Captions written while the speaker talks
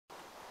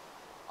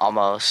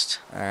Almost.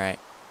 Alright.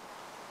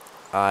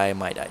 I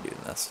might die doing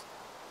this.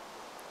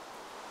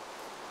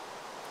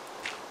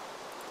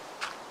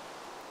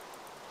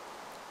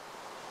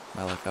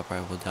 My luck, I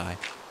probably will die.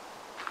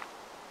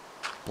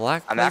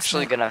 Black I'm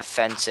actually placement. gonna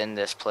fence in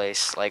this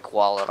place, like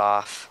wall it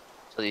off,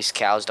 so these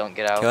cows don't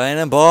get out.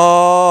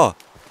 Cannonball!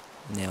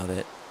 Nailed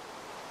it.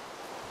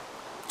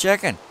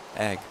 Chicken.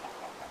 Egg.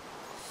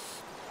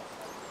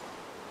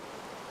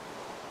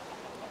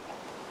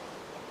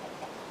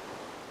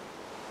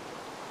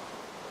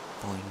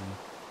 Boing.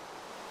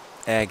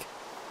 Egg.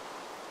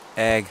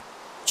 Egg.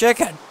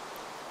 Chicken!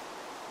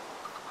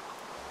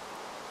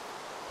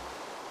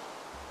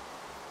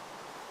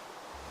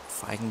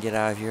 If I can get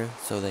out of here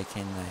so they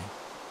can...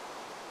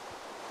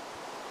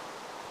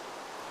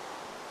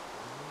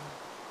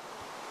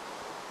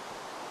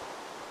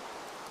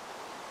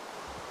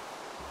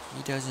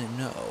 He doesn't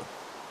know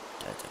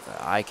that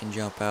if I can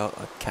jump out,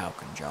 a cow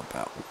can jump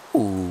out.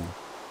 Ooh.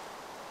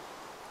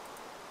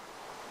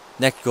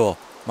 Next goal.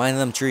 Mind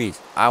them trees.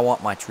 I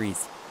want my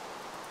trees.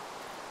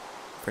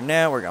 For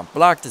now, we're going to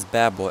block this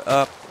bad boy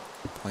up.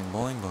 Boing,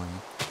 boing,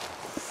 boing.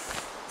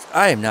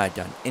 I have not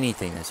done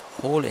anything this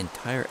whole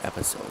entire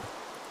episode.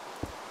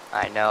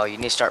 I know, you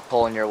need to start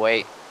pulling your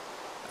weight.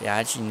 Yeah, I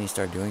actually need to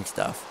start doing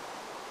stuff.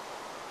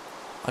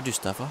 I'll do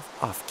stuff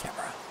off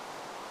camera.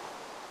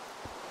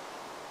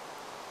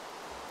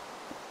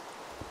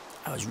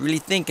 I was really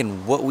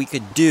thinking what we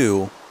could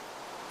do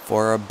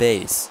for our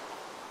base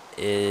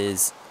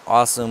is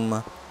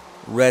awesome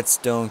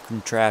redstone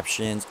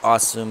contraptions,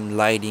 awesome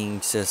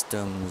lighting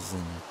systems,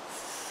 and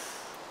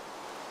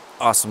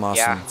awesome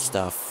Yeah.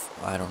 stuff.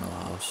 I don't know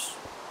how else.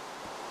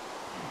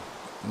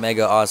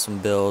 Mega awesome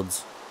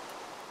builds.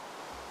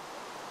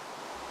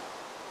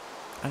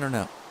 I don't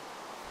know.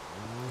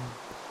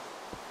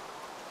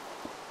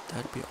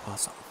 That'd be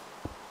awesome.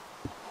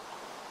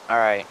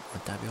 Alright.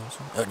 Would that be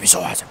awesome? That would be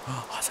so awesome.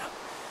 Awesome.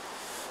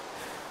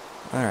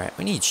 Alright,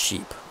 we need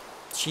sheep.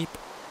 Sheep.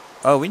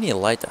 Oh, we need to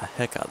light the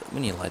heck out of it.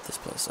 We need to light this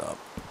place up.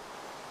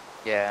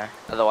 Yeah.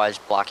 Otherwise,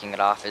 blocking it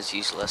off is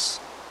useless.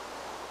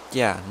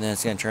 Yeah, and then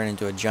it's going to turn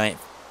into a giant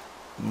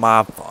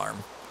mob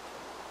farm.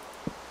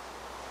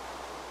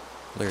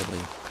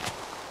 Literally.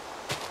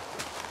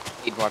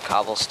 Need more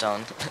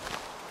cobblestone.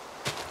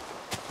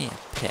 Yeah,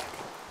 pick.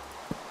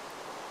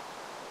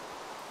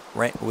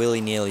 Right,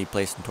 willy-nilly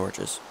placing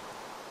torches.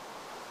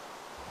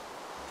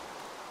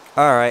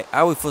 Alright,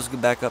 how are we supposed to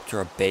get back up to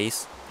our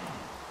base?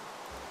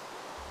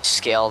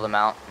 Scale the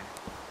mountain.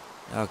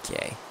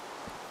 Okay.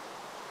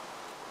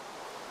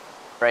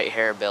 Right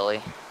here,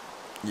 Billy.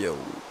 Yo.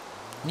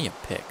 I need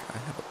a pick. I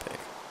have a pick.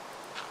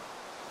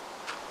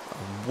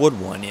 A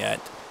wood one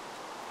yet.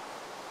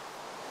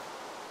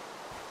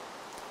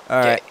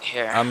 Alright,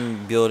 Here.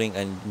 I'm building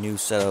a new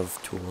set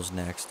of tools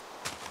next.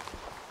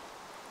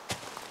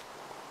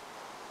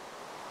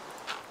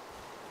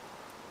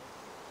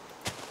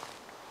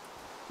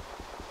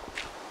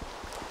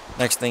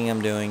 Next thing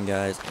I'm doing,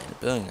 guys, is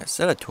building a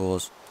set of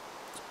tools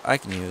I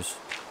can use.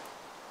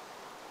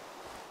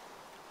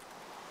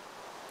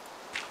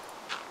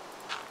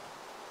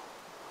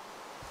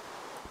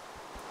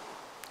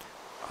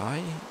 I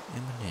am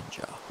a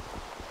ninja.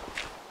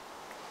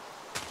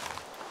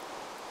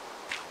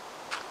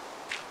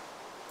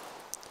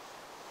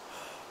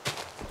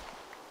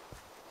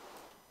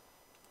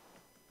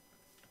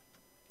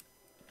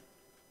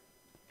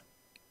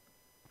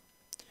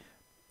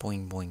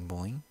 Boing, boing,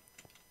 boing.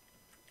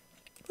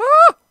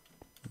 Ah!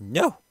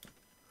 No!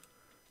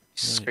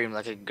 Scream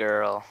like a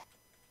girl.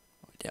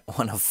 I don't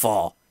want to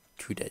fall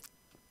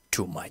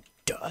to my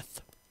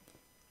death.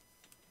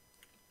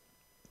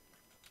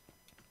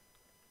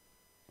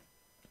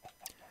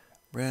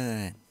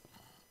 Run.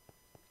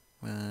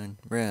 Run,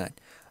 run.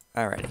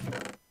 Alrighty.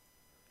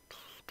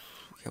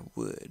 We got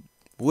wood.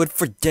 Wood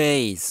for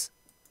days.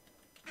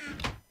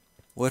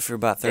 Wood for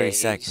about 30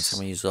 seconds. I'm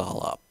going to use it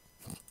all up.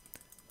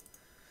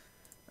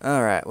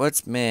 Alright,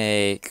 let's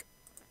make...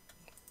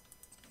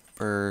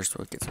 First,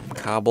 we'll get some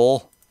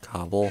cobble.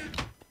 Cobble.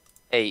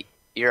 Hey,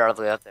 you're all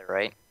the way up there,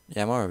 right?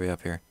 Yeah, I'm already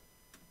up here.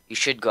 You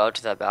should go out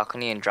to that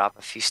balcony and drop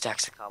a few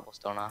stacks of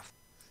cobblestone off.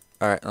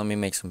 Alright, let me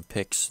make some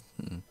picks.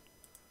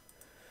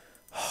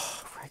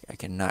 I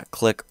cannot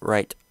click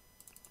right.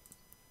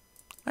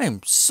 I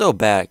am so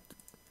bad.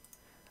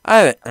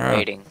 I'm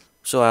waiting.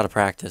 So out of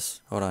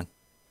practice. Hold on.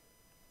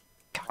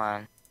 Come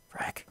on.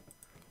 Frack.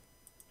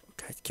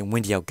 Guys, get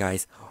windy out,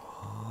 guys.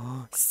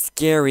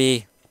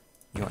 Scary.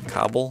 You want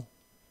cobble?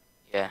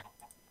 Yeah.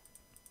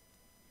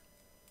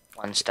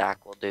 One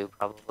stack will do,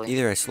 probably.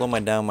 Either I slow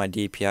down my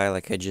DPI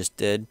like I just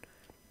did,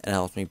 and it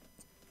helps me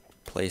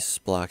place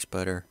blocks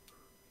better.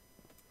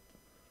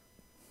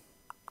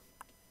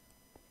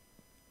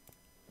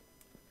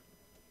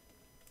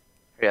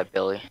 Hurry up,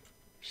 Billy.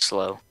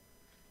 Slow.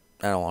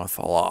 I don't want to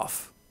fall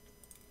off.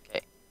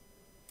 Okay.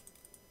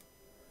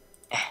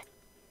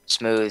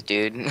 Smooth,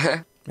 dude.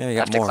 Yeah, you Have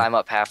got to more. climb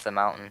up half the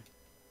mountain.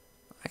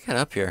 I got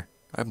up here.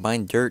 I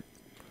mined dirt.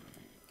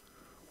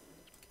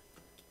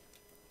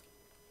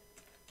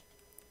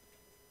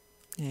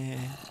 Yeah.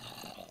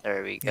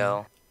 There we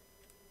go.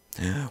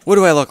 What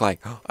do I look like?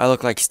 I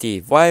look like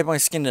Steve. Why my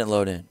skin didn't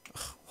load in?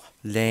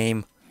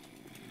 Lame.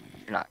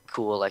 You're not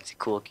cool like the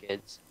cool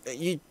kids.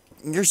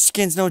 Your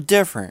skin's no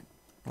different.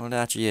 Well, it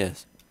actually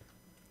is.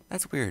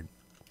 That's weird.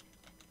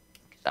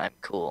 'Cause I'm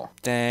cool.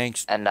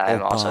 Thanks, And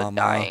I'm also Obama.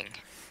 dying.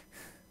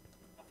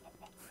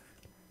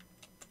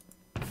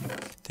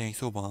 Thanks,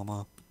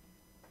 Obama.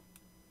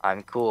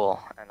 I'm cool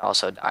and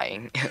also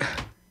dying.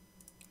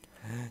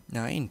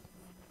 9.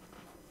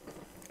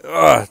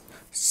 Ugh.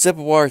 Sip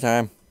of water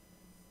time.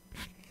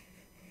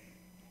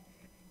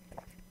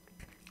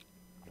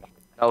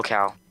 No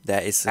cow.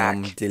 That is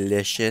some Back.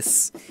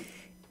 delicious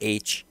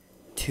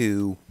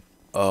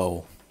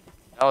H2O.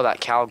 Oh,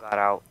 that cow got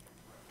out.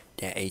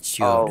 That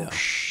H2O Oh, though.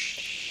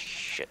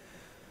 shit.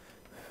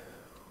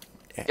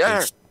 That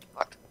Yeah.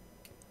 Fuck.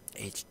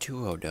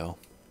 H2O though.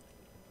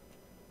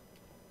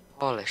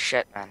 Holy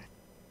shit, man.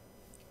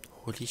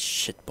 Holy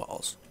shit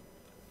balls.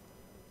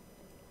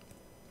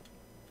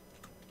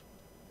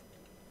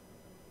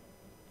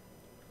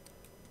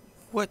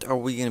 What are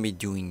we gonna be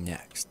doing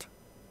next?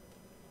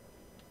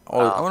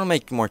 Oh, I want to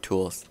make more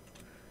tools.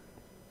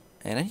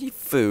 And I need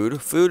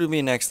food. Food will be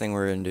the next thing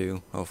we're gonna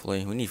do.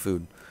 Hopefully, we need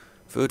food.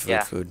 Food,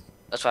 Yeah. food.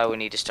 That's why we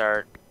need to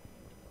start.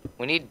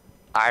 We need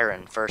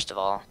iron first of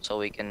all, so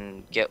we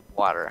can get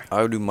water.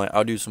 I'll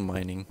do some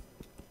mining.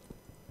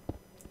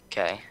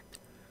 Okay.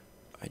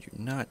 I do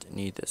not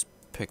need this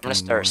pick I'm gonna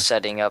anymore. start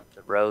setting up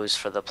the rows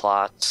for the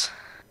plots.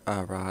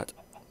 Right.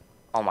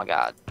 Oh my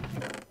god.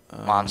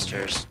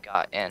 Monsters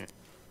got in.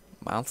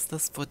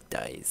 Monsters for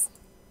days.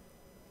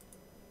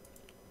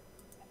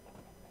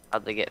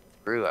 How'd they get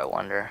through, I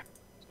wonder?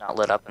 It's not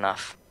lit up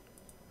enough.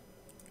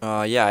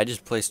 Yeah, I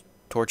just placed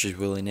torches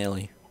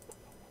willy-nilly.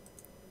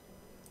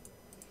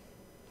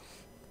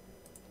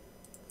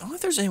 I wonder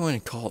if there's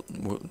anyone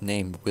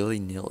named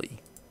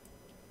willy-nilly.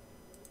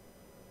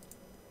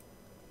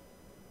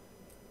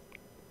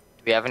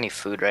 Do we have any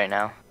food right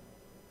now?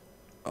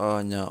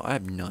 No, I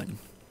have none.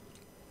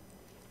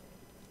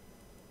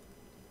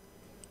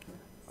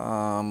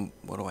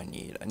 What do I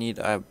need? I need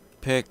a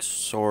pick,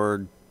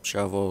 sword,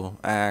 shovel,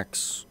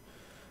 axe.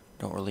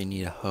 Don't really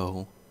need a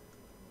hoe.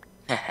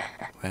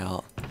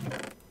 Well,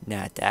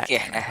 not that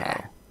kind of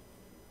hoe.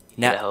 You need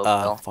Not a hoe, a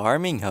Bill.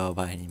 farming hoe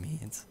by any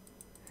means.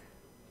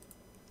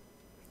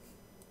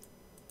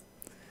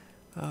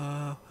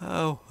 Oh,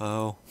 ho,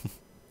 ho.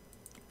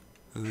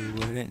 Who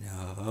wouldn't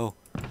know?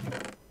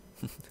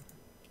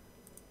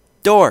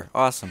 Door!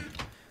 Awesome.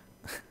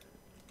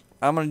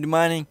 I'm gonna do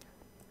mining.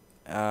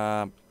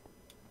 Where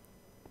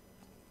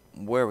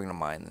are we gonna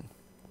mine then?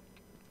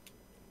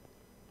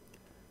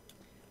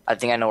 I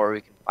think I know where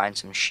we can find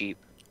some sheep.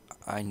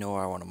 I know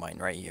I want to mine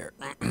right here.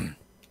 If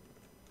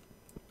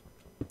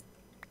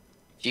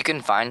you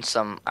can find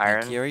some He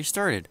iron. already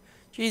started.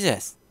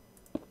 Jesus.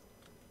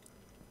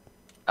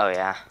 Oh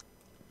yeah.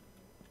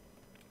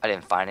 I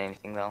didn't find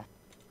anything though.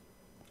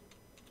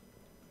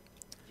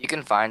 If you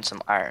can find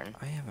some iron,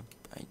 I have an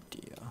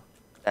idea.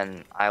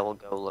 then I will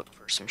go look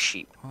for some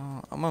sheep.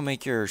 I'm gonna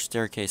make your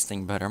staircase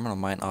thing better. I'm gonna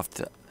mine off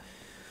to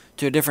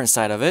a different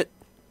side of it.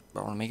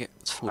 But I wanna make it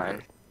cooler.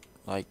 Fine.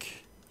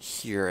 Like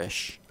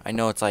here-ish. I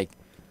know it's like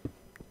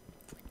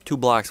 2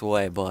 blocks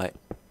away, but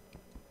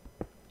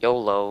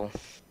YOLO.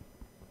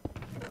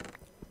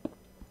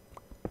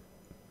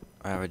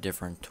 I have a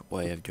different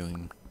way of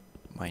doing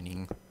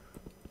mining.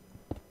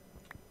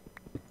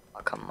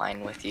 I'll come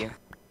mine with you.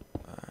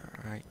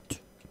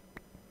 Alright.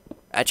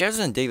 Actually, I was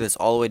gonna dig this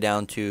all the way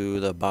down to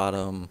the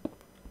bottom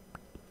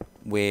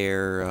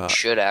where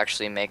Should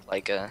actually make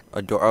like a.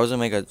 a door. I was gonna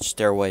make a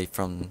stairway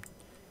from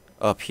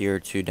up here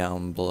to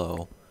down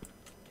below.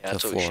 Yeah,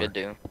 that's what we should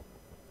do.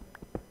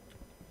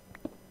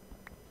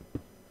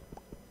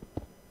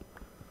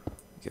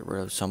 Get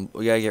rid of some.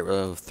 We gotta get rid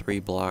of 3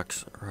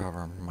 blocks, or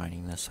however I'm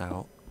mining this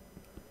out,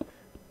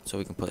 so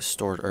we can put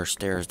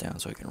stairs down,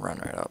 so we can run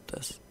right up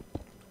this.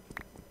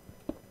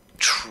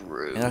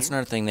 True. And that's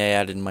another thing they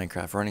added in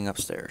Minecraft: running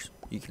upstairs.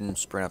 You can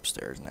sprint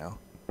upstairs now.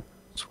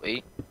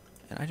 Sweet.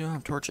 And I don't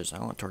have torches. I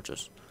want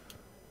torches.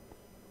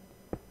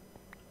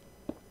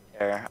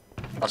 Here,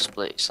 I'll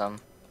split you some.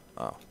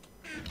 Oh.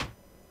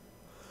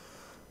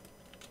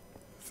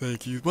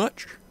 Thank you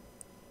much.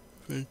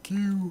 Thank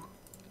you.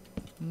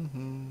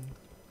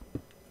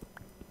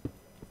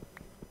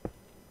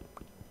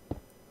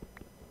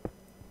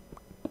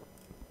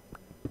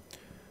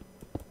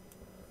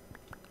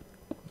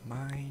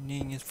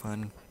 Mining is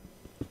fun.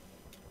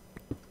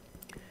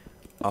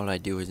 All I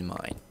do is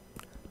mine.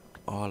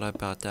 All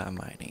about that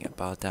mining.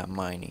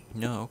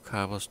 No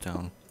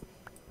cobblestone.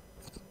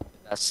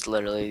 That's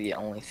literally the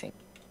only thing.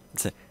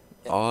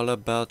 All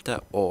about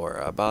that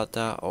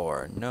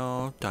ore.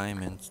 No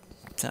diamonds.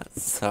 That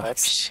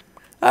sucks. Oops.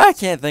 I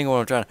can't think of what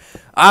I'm trying to.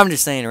 I'm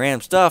just saying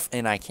random stuff,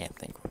 and I can't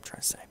think what I'm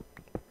trying to say.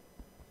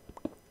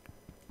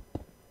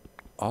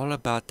 All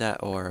about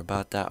that ore.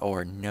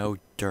 No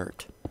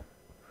dirt.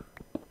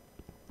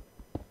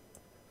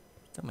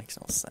 That makes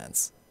no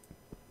sense.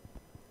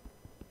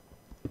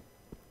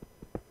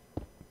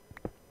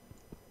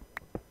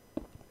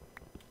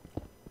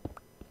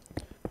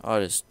 I'll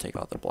just take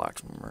all the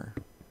blocks from her.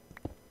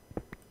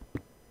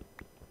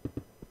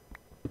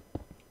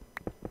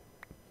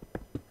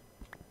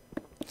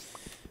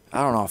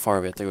 I don't know how far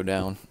we have to go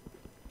down.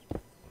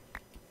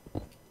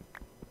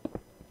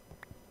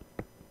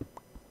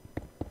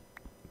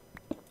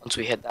 Once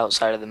we hit the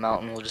outside of the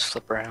mountain, we'll just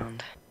flip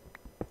around.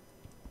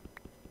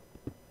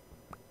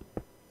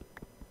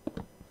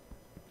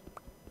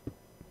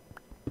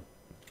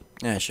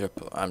 Yeah,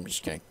 I'm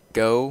just gonna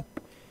go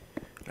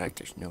like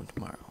there's no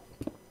tomorrow.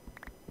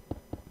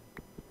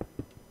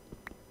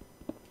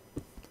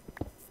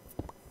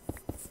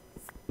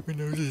 My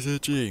nose is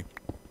itchy.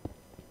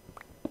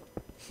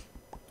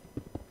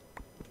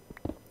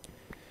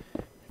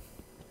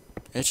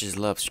 It just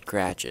loves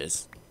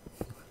scratches.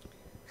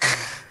 I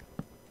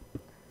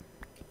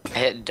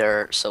hit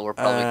dirt, so we're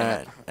probably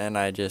gonna. And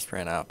I just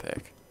ran out of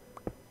pick.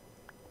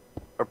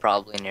 We're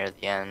probably near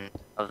the end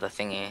of the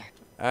thingy.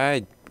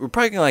 We're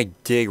probably gonna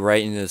like dig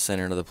right into the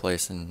center of the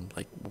place and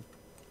like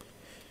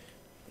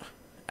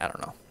I don't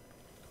know.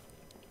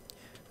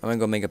 I'm gonna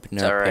go make up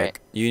another pick.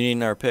 You need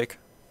another pick?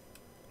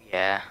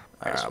 Yeah.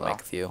 Alright, I'll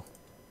make a few.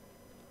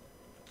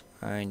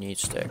 I need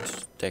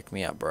sticks. Stick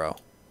me up, bro.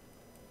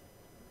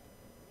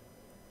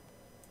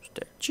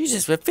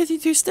 Jesus, we have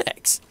 52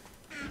 sticks.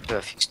 We have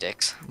a few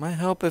sticks. Might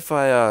help if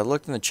I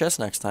looked in the chest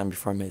next time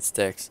before I made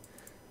sticks.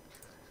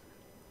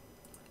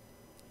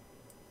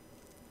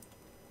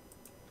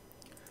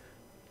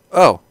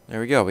 Oh, there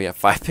we go. We have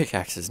 5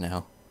 pickaxes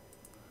now.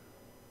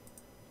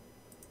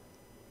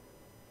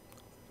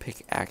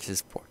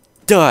 Pickaxes for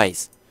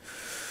dice.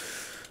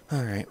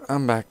 Alright,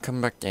 I'm back. Come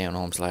back down,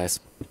 home slice.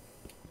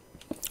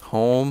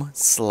 Home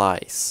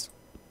slice.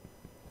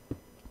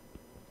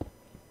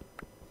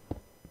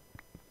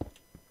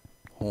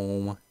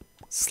 Home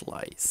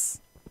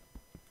slice.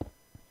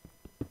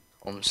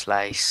 Home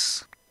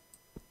slice.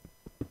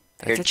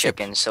 Here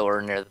chicken, so we're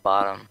near the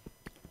bottom.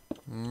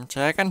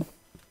 Chicken?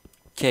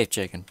 Cave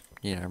chicken.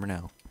 You never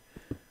know.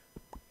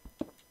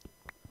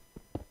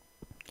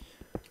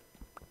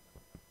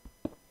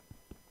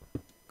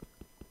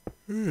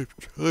 I'm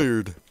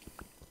tired.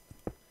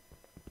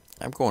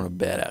 I'm going to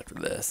bed after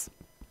this.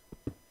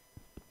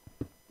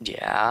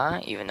 Yeah,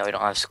 even though we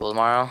don't have school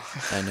tomorrow.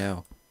 I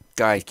know.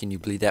 Guys, can you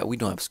believe that? We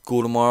don't have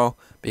school tomorrow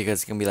because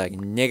it's going to be like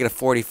negative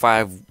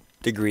 45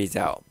 degrees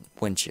out.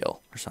 Wind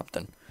chill or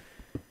something.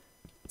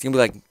 It's going to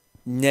be like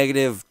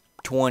negative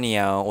 20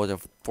 out with a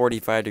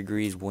 45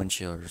 degrees wind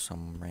chill or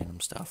some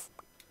random stuff.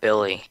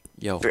 Billy,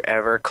 yo, if you're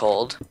ever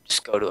cold,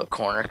 just go to a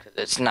corner because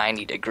it's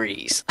 90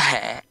 degrees.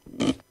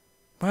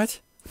 What?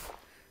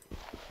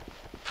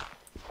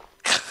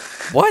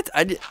 What?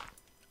 I didn't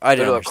go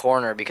to a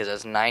corner because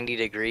it's 90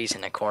 degrees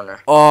in a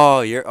corner.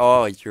 Oh, you're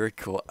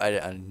cool. I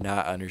did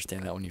not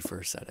understand that when you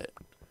first said it.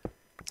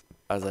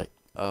 I was like,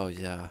 oh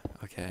yeah,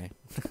 okay.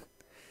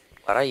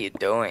 What are you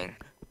doing?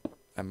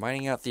 I'm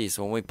mining out these.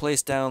 So when we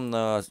place down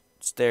the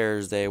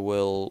stairs, they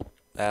will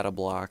add a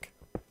block.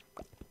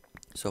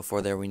 So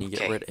for there, we need to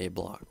get rid of a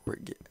block.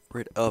 Get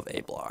rid of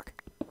a block.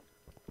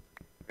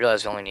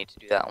 Realize we only need to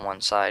do that on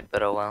one side,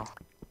 but oh well.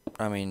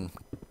 I mean,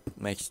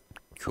 makes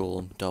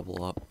cool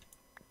double up.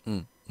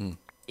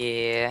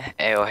 Yeah.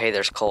 Oh, hey,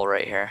 there's coal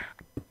right here.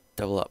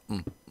 Double up.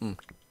 I'm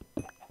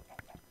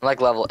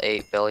like level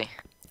 8, Billy.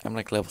 I'm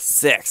like level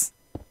 6.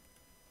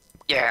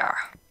 Yeah.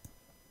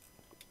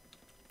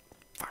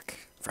 Fuck.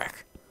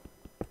 Frick.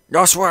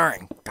 No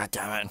swearing. God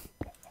damn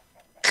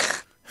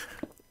it.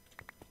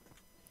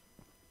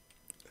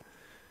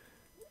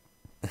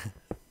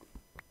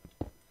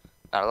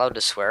 Not allowed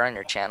to swear on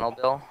your channel,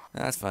 Bill?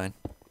 That's fine.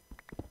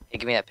 Hey,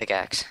 give me that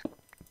pickaxe.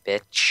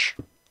 Bitch.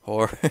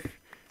 Whore.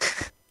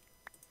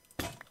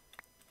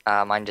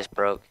 Mine just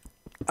broke.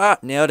 Ah,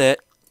 nailed it.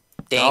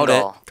 Dangle.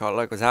 Caught it. Caught it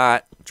like it was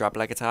hot. Drop it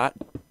like it's hot.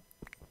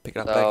 Pick it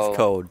up like it's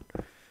cold.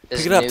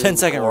 Pick it up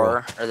 10-second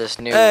rule. Or this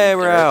new hey,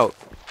 we're out.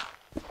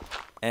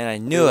 And I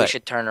knew it. We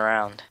should turn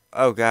around.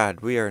 Oh god,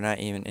 we are not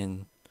even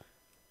in.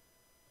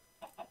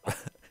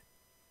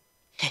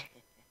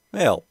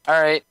 Well.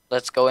 Alright,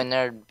 let's go in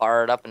there,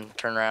 bar it up, and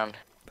turn around.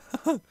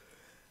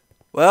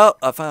 Well,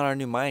 I found our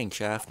new mining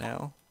shaft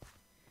now.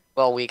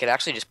 Well, we could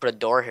actually just put a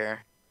door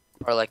here.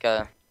 Or like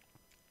a...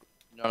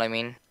 You know what I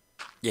mean?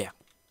 Yeah.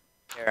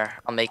 Here,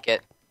 I'll make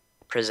it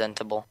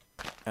presentable.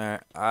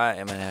 Alright, I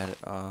am gonna add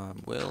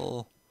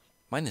we'll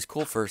mine this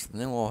coal first,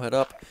 and then we'll head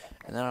up.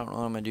 And then I don't know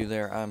what I'm gonna do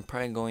there. I'm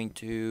probably going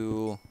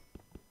to...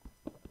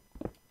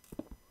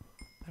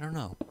 I don't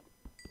know.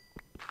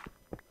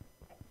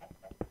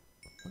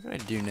 What can I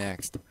do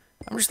next?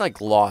 I'm just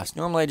like lost.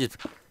 Normally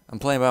I'm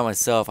playing by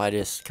myself. I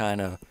just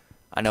kind of,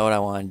 I know what I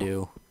want to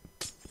do.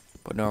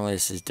 But normally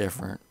this is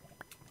different.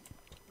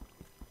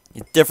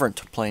 It's different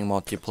to playing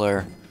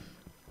multiplayer.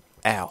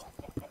 Ow.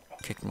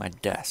 Kicked my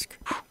desk.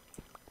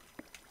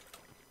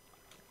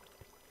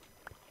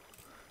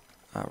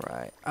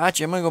 Alright.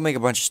 Actually, I'm going to go make a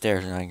bunch of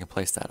stairs and I can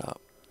place that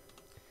up.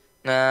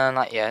 Nah,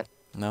 not yet.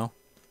 No?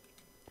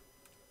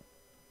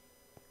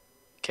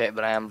 Okay,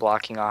 but I am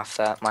blocking off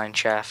that mine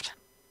shaft.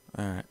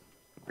 Alright.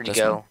 Where'd you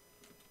go?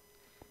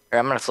 Here,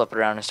 I'm gonna flip it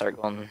around and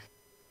start going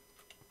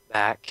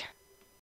back.